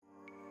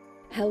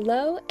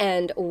Hello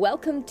and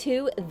welcome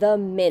to The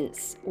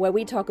Mince, where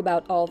we talk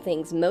about all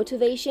things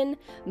motivation,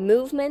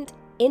 movement,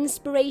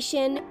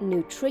 inspiration,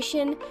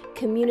 nutrition,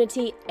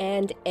 community,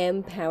 and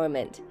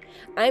empowerment.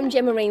 I'm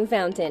Gemma Rain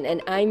Fountain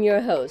and I'm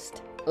your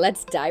host.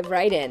 Let's dive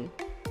right in.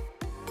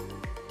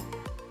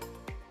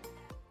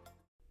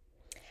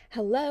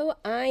 Hello,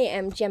 I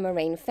am Gemma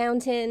Rain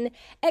Fountain,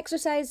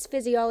 exercise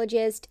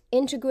physiologist,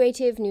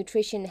 integrative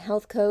nutrition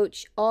health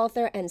coach,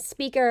 author, and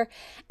speaker.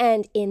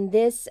 And in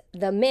this,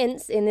 The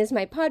Mince, in this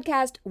my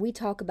podcast, we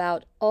talk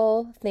about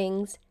all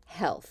things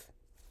health.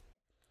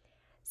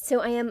 So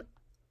I am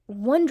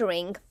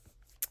wondering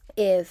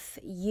if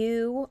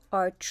you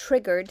are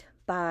triggered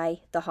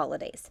by the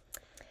holidays.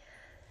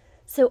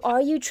 So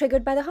are you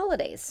triggered by the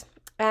holidays?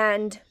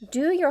 And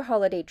do your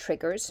holiday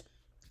triggers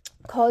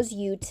cause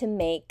you to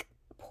make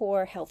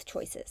poor health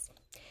choices?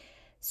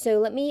 So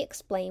let me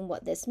explain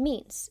what this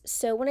means.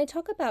 So when I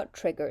talk about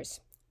triggers,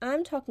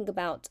 I'm talking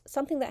about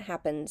something that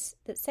happens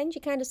that sends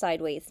you kind of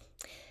sideways.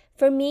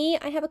 For me,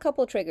 I have a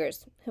couple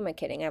triggers. Who am I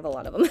kidding? I have a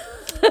lot of them.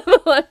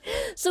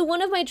 So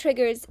one of my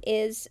triggers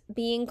is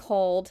being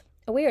called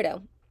a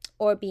weirdo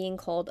or being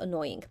called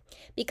annoying,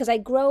 because I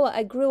grew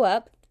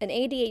up an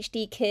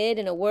ADHD kid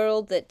in a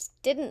world that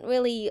didn't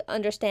really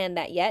understand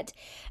that yet,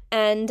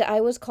 and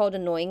I was called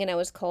annoying and I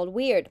was called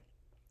weird.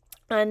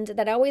 And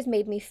that always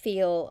made me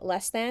feel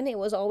less than. It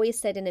was always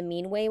said in a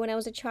mean way when I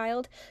was a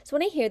child. So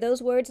when I hear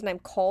those words and I'm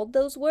called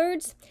those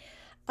words,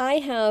 I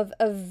have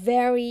a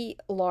very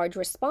large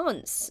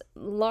response,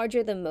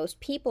 larger than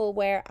most people,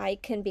 where I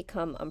can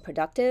become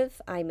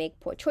unproductive. I make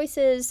poor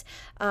choices.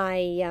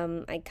 I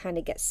kind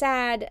of get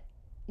sad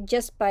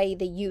just by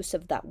the use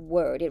of that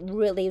word.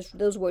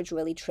 Those words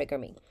really trigger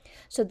me.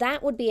 So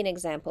that would be an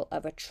example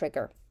of a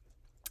trigger.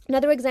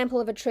 Another example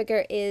of a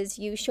trigger is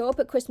you show up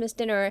at Christmas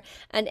dinner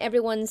and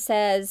everyone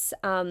says,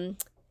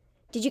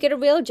 did you get a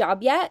real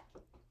job yet?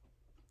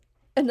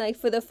 And like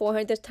for the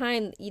 400th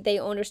time, they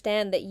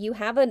understand that you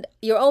have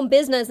your own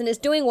business and it's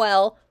doing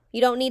well. You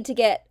don't need to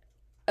get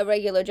a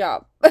regular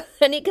job.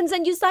 And it can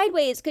send you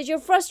sideways because you're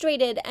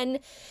frustrated and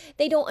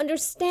they don't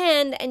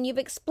understand, and you've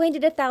explained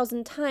it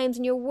 1,000 times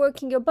and you're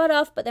working your butt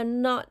off, but they're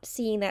not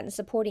seeing that and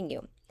supporting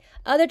you.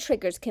 Other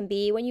triggers can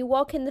be when you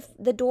walk in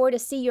the door to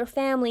see your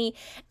family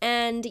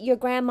and your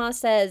grandma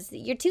says,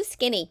 you're too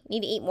skinny, you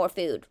need to eat more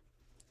food.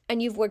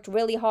 And you've worked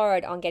really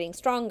hard on getting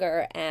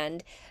stronger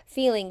and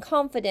feeling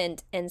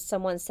confident, and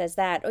someone says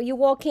that. Or you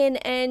walk in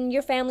and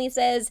your family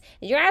says,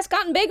 has your ass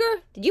gotten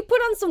bigger? Did you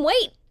put on some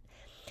weight?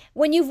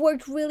 When you've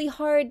worked really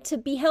hard to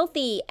be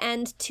healthy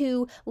and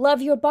to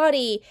love your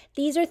body,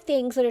 these are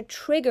things that are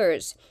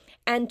triggers.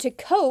 And to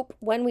cope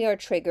when we are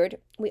triggered,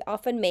 we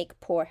often make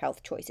poor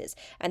health choices.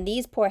 And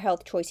these poor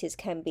health choices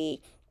can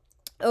be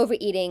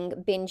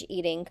overeating, binge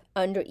eating,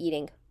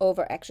 undereating,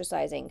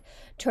 over-exercising,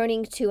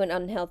 turning to an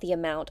unhealthy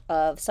amount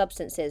of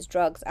substances,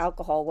 drugs,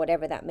 alcohol,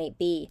 whatever that may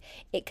be.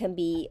 It can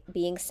be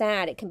being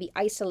sad. It can be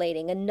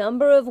isolating. A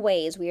number of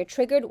ways we are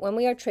triggered. When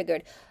we are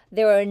triggered,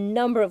 there are a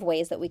number of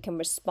ways that we can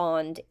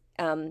respond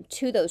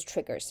to those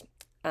triggers.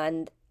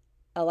 And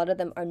a lot of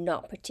them are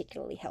not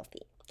particularly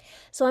healthy.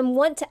 So I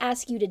want to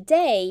ask you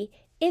today,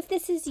 if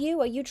this is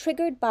you, are you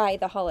triggered by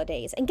the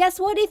holidays? And guess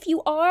what? If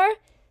you are,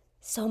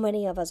 so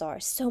many of us are.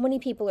 So many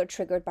people are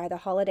triggered by the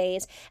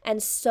holidays,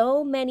 and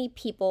so many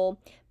people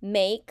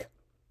make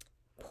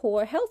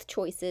poor health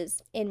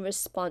choices in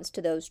response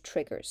to those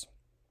triggers.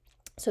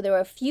 So there are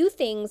a few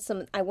things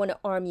I want to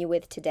arm you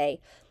with today.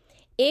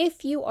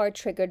 If you are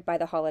triggered by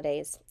the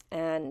holidays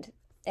and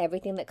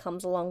everything that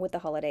comes along with the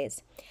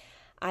holidays,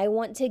 I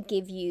want to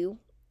give you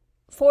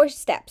 4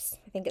 steps.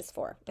 I think it's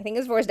 4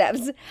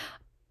 steps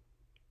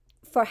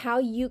for how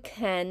you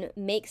can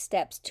make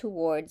steps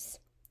towards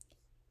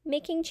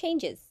making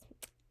changes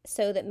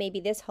so that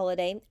maybe this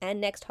holiday and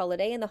next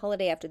holiday and the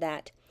holiday after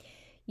that,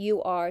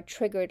 you are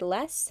triggered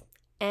less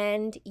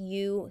and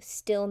you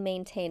still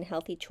maintain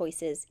healthy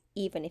choices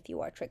even if you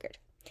are triggered.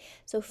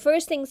 So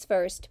first things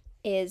first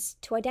is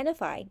to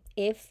identify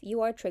if you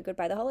are triggered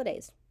by the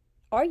holidays.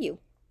 Are you?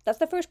 That's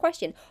the first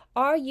question.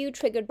 Are you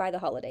triggered by the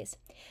holidays?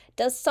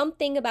 Does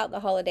something about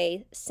the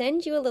holiday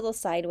send you a little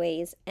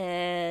sideways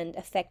and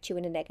affect you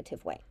in a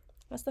negative way?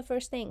 That's the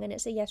first thing, and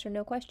it's a yes or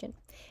no question.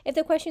 If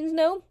the question is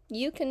no,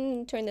 you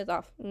can turn this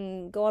off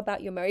and go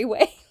about your merry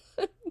way.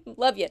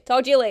 Love you.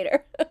 Talk to you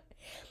later.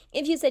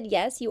 If you said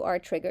yes, you are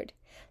triggered.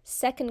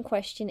 Second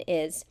question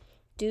is,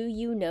 do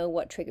you know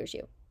what triggers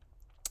you?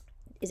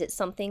 Is it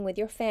something with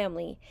your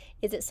family?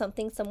 Is it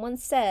something someone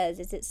says?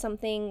 Is it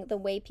something the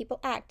way people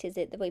act? Is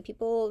it the way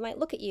people might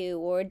look at you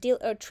or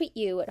treat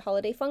you at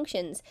holiday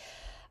functions?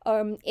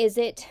 Is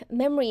it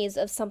memories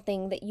of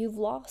something that you've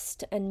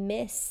lost and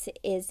miss?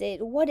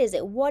 What is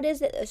it? What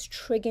is it that's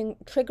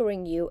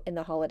triggering you in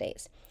the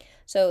holidays?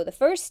 So the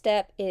first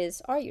step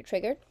is, are you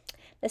triggered?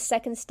 The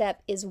second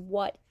step is,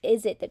 what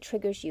is it that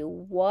triggers you?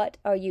 What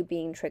are you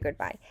being triggered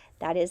by?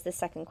 That is the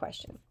second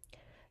question.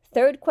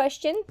 Third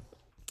question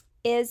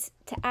is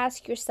to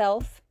ask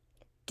yourself,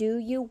 do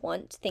you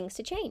want things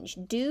to change?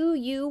 Do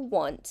you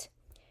want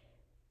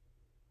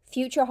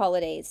future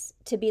holidays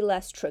to be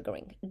less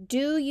triggering?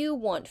 Do you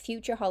want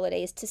future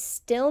holidays to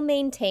still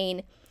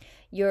maintain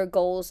your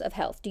goals of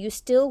health? Do you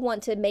still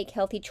want to make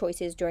healthy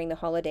choices during the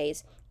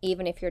holidays,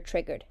 even if you're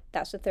triggered?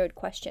 That's the third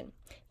question.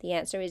 The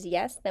answer is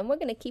yes. Then we're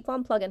going to keep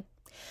on plugging.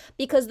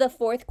 Because the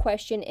fourth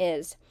question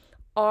is,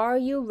 are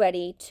you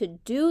ready to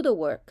do the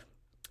work?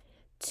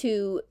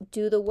 To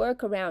do the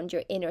work around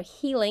your inner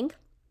healing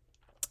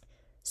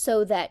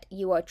so that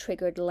you are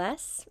triggered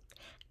less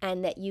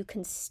and that you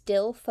can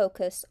still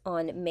focus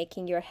on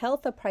making your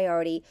health a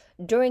priority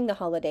during the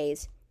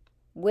holidays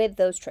with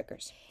those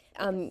triggers.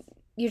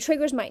 Your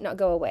triggers might not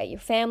go away. Your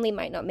family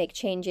might not make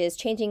changes.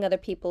 Changing other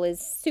people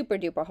is super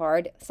duper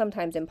hard,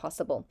 sometimes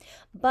impossible.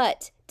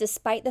 But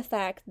despite the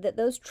fact that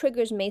those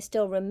triggers may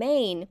still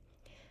remain,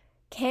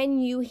 can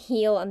you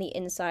heal on the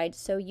inside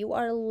so you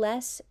are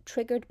less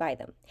triggered by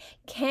them?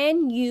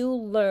 Can you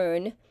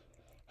learn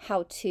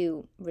how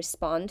to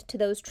respond to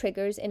those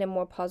triggers in a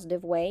more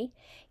positive way?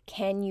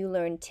 Can you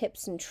learn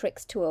tips and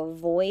tricks to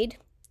avoid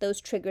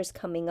those triggers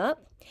coming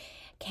up?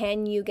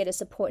 Can you get a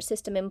support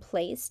system in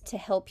place to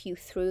help you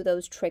through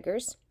those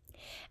triggers?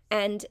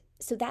 And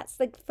so that's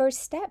the first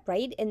step,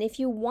 right? And if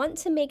you want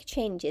to make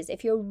changes,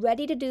 if you're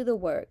ready to do the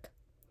work,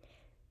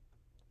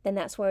 then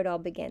that's where it all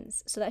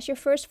begins. So that's your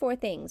first 4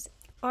 things.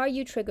 Are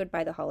you triggered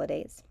by the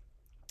holidays?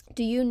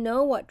 Do you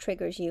know what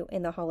triggers you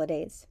in the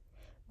holidays?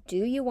 Do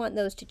you want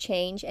those to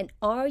change? And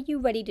are you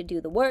ready to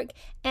do the work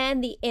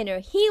and the inner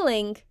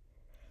healing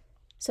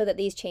so that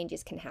these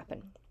changes can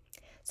happen?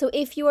 So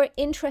if you are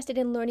interested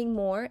in learning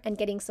more and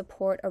getting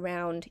support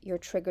around your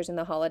triggers in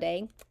the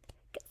holiday,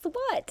 guess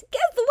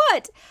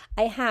what?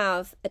 I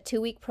have a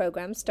 2-week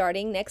program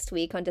starting next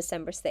week on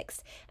December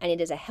 6th, and it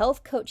is a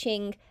health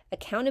coaching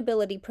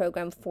accountability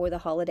program for the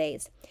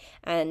holidays.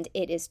 And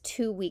it is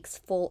 2 weeks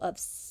full of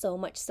so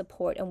much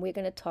support, and we're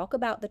going to talk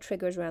about the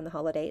triggers around the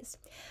holidays.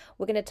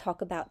 We're going to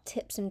talk about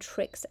tips and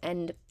tricks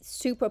and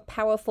super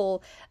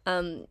powerful,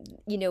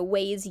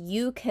 ways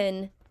you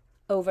can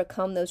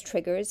overcome those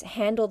triggers,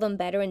 handle them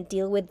better and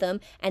deal with them,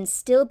 and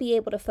still be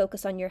able to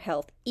focus on your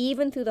health,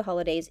 even through the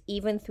holidays,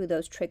 even through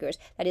those triggers.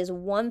 That is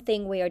one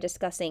thing we are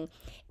discussing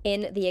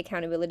in the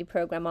accountability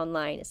program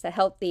online. It's the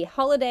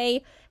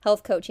holiday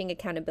health coaching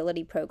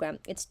accountability program.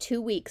 It's 2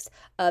 weeks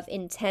of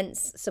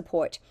intense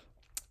support.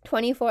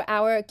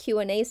 24-hour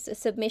Q&A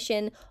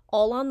submission,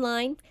 all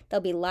online.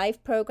 There'll be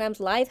live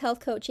programs, live health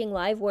coaching,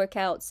 live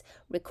workouts.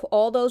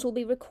 All those will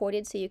be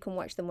recorded so you can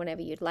watch them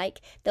whenever you'd like.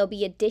 There'll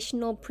be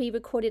additional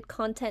pre-recorded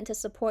content to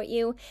support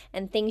you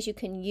and things you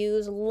can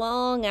use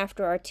long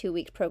after our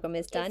 2-week program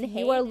is done. If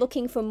you are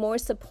looking for more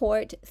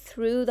support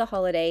through the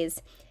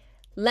holidays,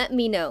 let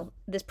me know.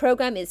 This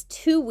program is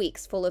 2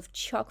 weeks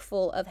chock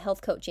full of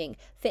health coaching,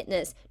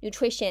 fitness,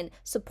 nutrition,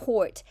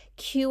 support,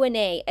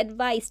 Q&A,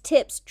 advice,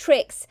 tips,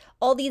 tricks,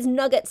 all these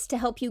nuggets to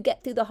help you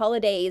get through the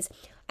holidays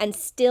and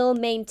still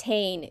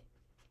maintain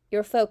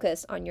your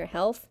focus on your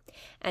health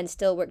and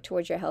still work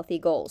towards your healthy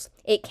goals.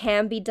 It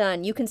can be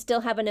done. You can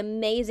still have an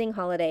amazing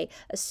holiday,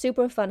 a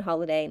super fun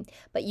holiday,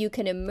 but you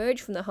can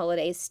emerge from the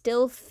holidays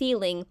still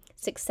feeling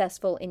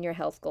successful in your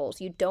health goals.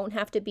 You don't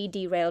have to be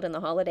derailed in the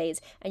holidays,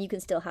 and you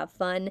can still have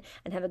fun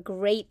and have a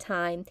great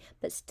time,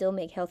 but still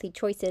make healthy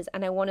choices.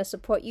 And I want to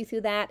support you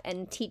through that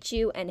and teach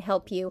you and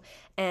help you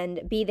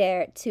and be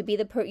there to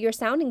be your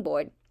sounding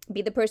board.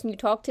 Be the person you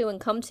talk to and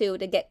come to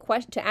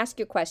to ask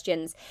your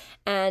questions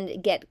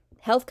and get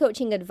health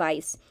coaching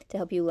advice to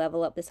help you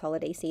level up this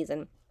holiday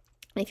season.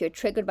 And if you're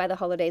triggered by the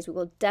holidays, we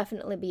will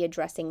definitely be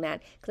addressing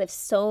that because I have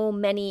so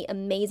many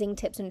amazing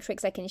tips and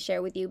tricks I can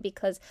share with you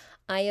because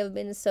I have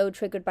been so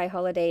triggered by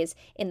holidays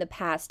in the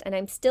past. And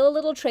I'm still a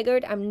little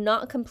triggered. I'm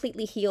not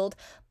completely healed,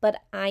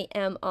 but I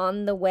am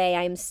on the way.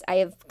 I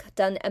have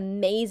done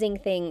amazing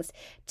things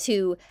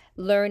to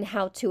learn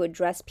how to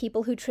address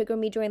people who trigger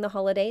me during the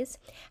holidays,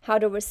 how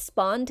to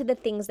respond to the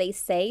things they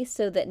say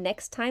so that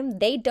next time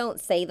they don't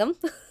say them.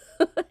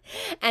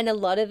 And a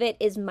lot of it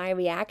is my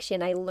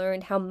reaction. I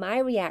learned how my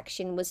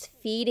reaction was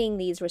feeding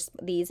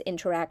these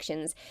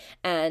interactions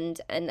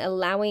and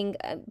allowing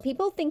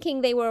people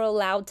thinking they were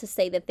allowed to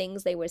say the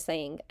things they were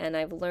saying. And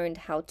I've learned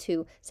how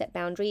to set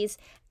boundaries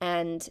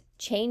and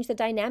change the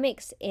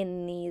dynamics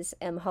in these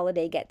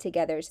holiday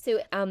get-togethers. So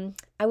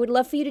I would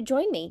love for you to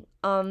join me.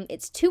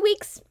 It's 2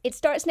 weeks. It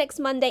starts next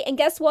Monday. And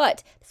guess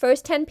what? The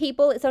first 10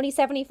 people, it's only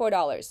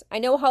 $74. I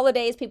know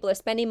holidays, people are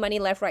spending money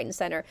left, right, and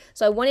center.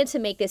 So I wanted to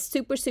make this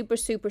super, super,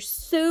 super,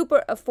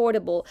 super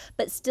affordable,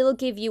 but still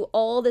give you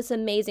all this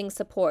amazing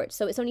support.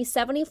 So it's only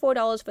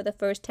 $74 for the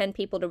first 10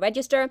 people to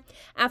register.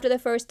 After the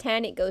first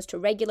 10, it goes to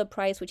regular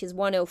price, which is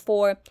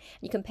 $104.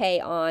 You can pay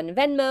on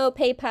Venmo,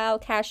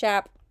 PayPal, Cash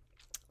App,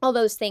 all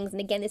those things.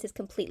 And again, this is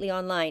completely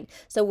online.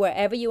 So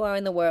wherever you are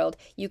in the world,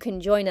 you can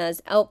join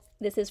us. Oh,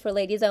 this is for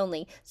ladies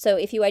only. So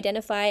if you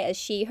identify as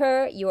she,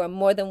 her, you are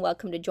more than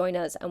welcome to join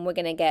us. And we're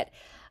going to get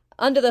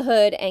under the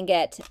hood and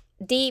get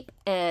deep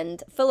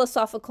and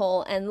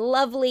philosophical and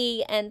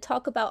lovely and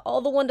talk about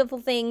all the wonderful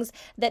things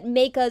that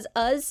make us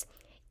us,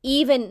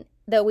 even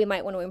though we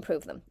might want to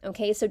improve them.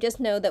 Okay, so just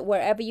know that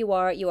wherever you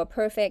are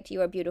perfect,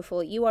 you are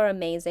beautiful, you are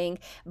amazing.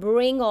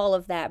 Bring all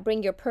of that.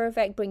 Bring your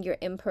perfect, bring your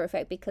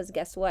imperfect, because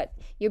guess what?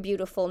 You're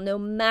beautiful no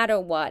matter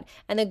what.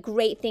 And the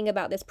great thing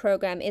about this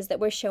program is that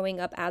we're showing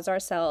up as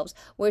ourselves.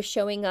 We're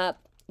showing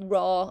up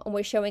raw, and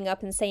we're showing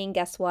up and saying,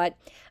 guess what?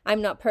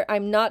 I'm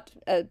not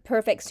a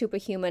perfect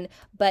superhuman,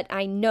 but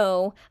I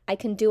know I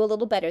can do a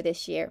little better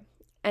this year.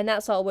 And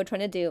that's all we're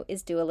trying to do,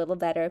 is do a little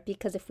better,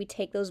 because if we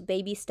take those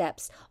baby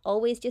steps,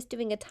 always just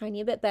doing a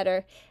tiny bit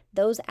better,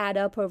 those add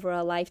up over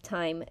a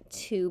lifetime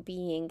to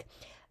being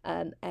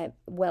a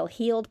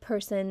well-healed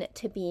person,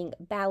 to being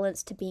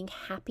balanced, to being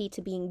happy, to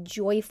being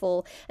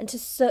joyful, and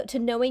to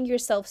knowing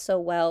yourself so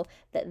well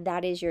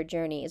that is your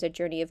journey, is a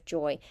journey of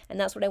joy. And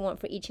that's what I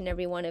want for each and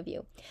every one of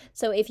you.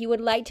 So if you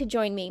would like to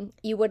join me,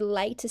 you would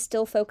like to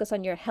still focus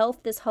on your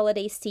health this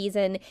holiday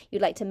season,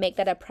 you'd like to make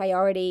that a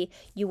priority,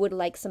 you would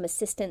like some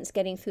assistance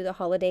getting through the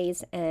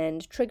holidays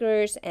and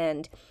triggers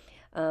and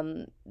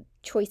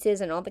choices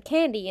and all the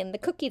candy and the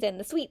cookies and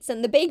the sweets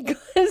and the baked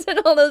goods and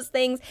all those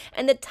things,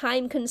 and the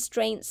time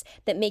constraints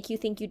that make you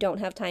think you don't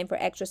have time for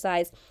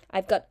exercise,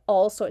 I've got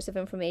all sorts of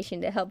information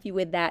to help you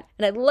with that.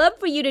 And I'd love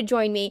for you to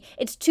join me.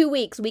 It's 2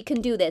 weeks. We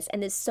can do this.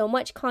 And there's so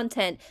much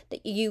content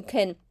that you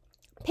can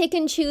pick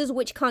and choose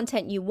which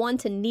content you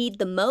want and need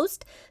the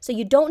most. So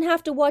you don't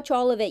have to watch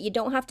all of it. You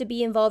don't have to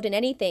be involved in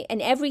anything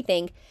and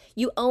everything.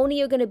 You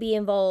only are going to be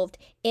involved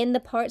in the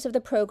parts of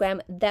the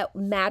program that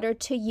matter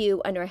to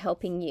you and are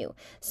helping you.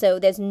 So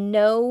there's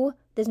no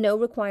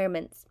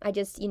requirements.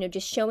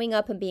 just showing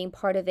up and being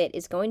part of it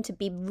is going to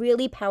be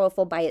really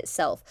powerful by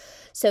itself.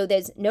 So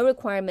there's no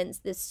requirements.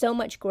 There's so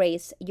much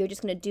grace. You're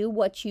just going to do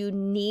what you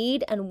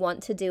need and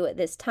want to do at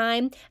this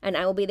time, and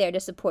I will be there to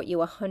support you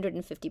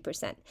 150%.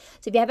 So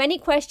if you have any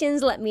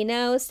questions, let me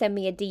know. Send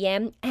me a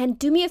DM, and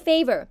do me a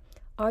favor.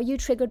 Are you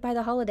triggered by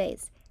the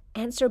holidays?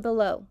 Answer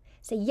below.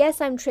 Say, yes,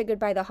 I'm triggered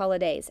by the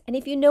holidays. And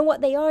if you know what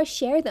they are,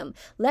 share them.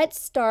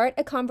 Let's start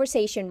a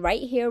conversation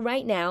right here,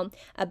 right now,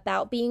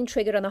 about being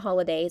triggered on the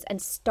holidays,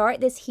 and start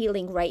this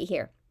healing right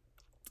here.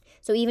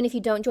 So even if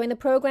you don't join the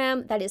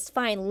program, that is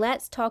fine.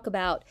 Let's talk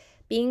about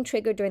being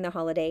triggered during the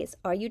holidays.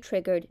 Are you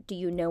triggered? Do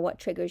you know what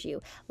triggers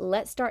you?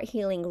 Let's start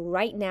healing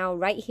right now,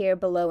 right here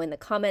below in the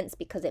comments,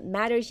 because it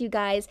matters, you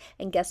guys.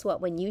 And guess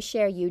what? When you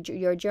share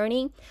your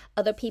journey,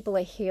 other people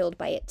are healed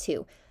by it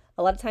too.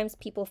 A lot of times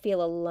people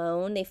feel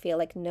alone. They feel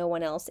like no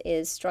one else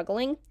is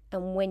struggling.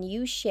 And when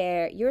you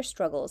share your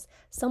struggles,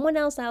 someone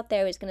else out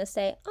there is going to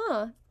say,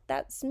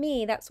 that's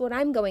me. That's what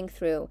I'm going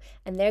through.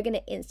 And they're going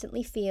to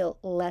instantly feel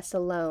less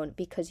alone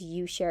because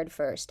you shared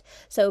first.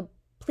 So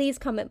please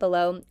comment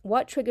below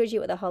what triggers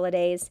you at the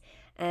holidays,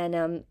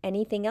 and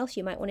anything else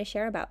you might want to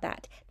share about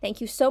that.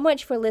 Thank you so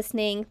much for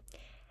listening.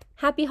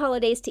 Happy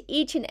holidays to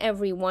each and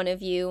every one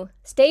of you.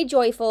 Stay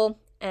joyful,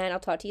 and I'll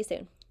talk to you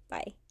soon.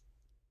 Bye.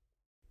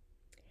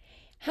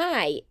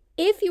 Hi,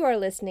 if you are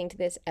listening to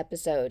this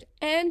episode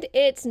and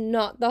it's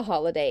not the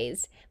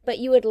holidays, but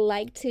you would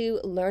like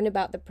to learn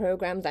about the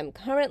programs I'm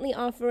currently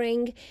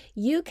offering,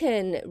 you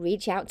can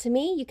reach out to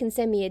me. You can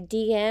send me a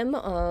DM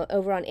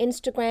over on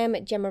Instagram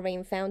at Gemma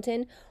Rain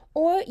Fountain,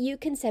 or you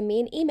can send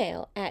me an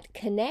email at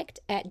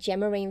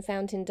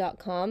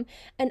connect@GemmaRainFountain.com,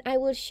 and I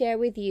will share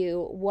with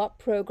you what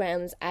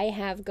programs I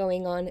have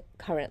going on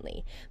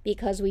currently,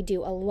 because we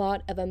do a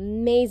lot of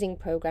amazing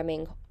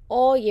programming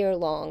all year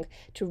long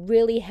to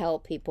really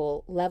help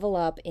people level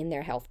up in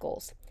their health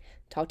goals.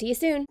 Talk to you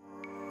soon.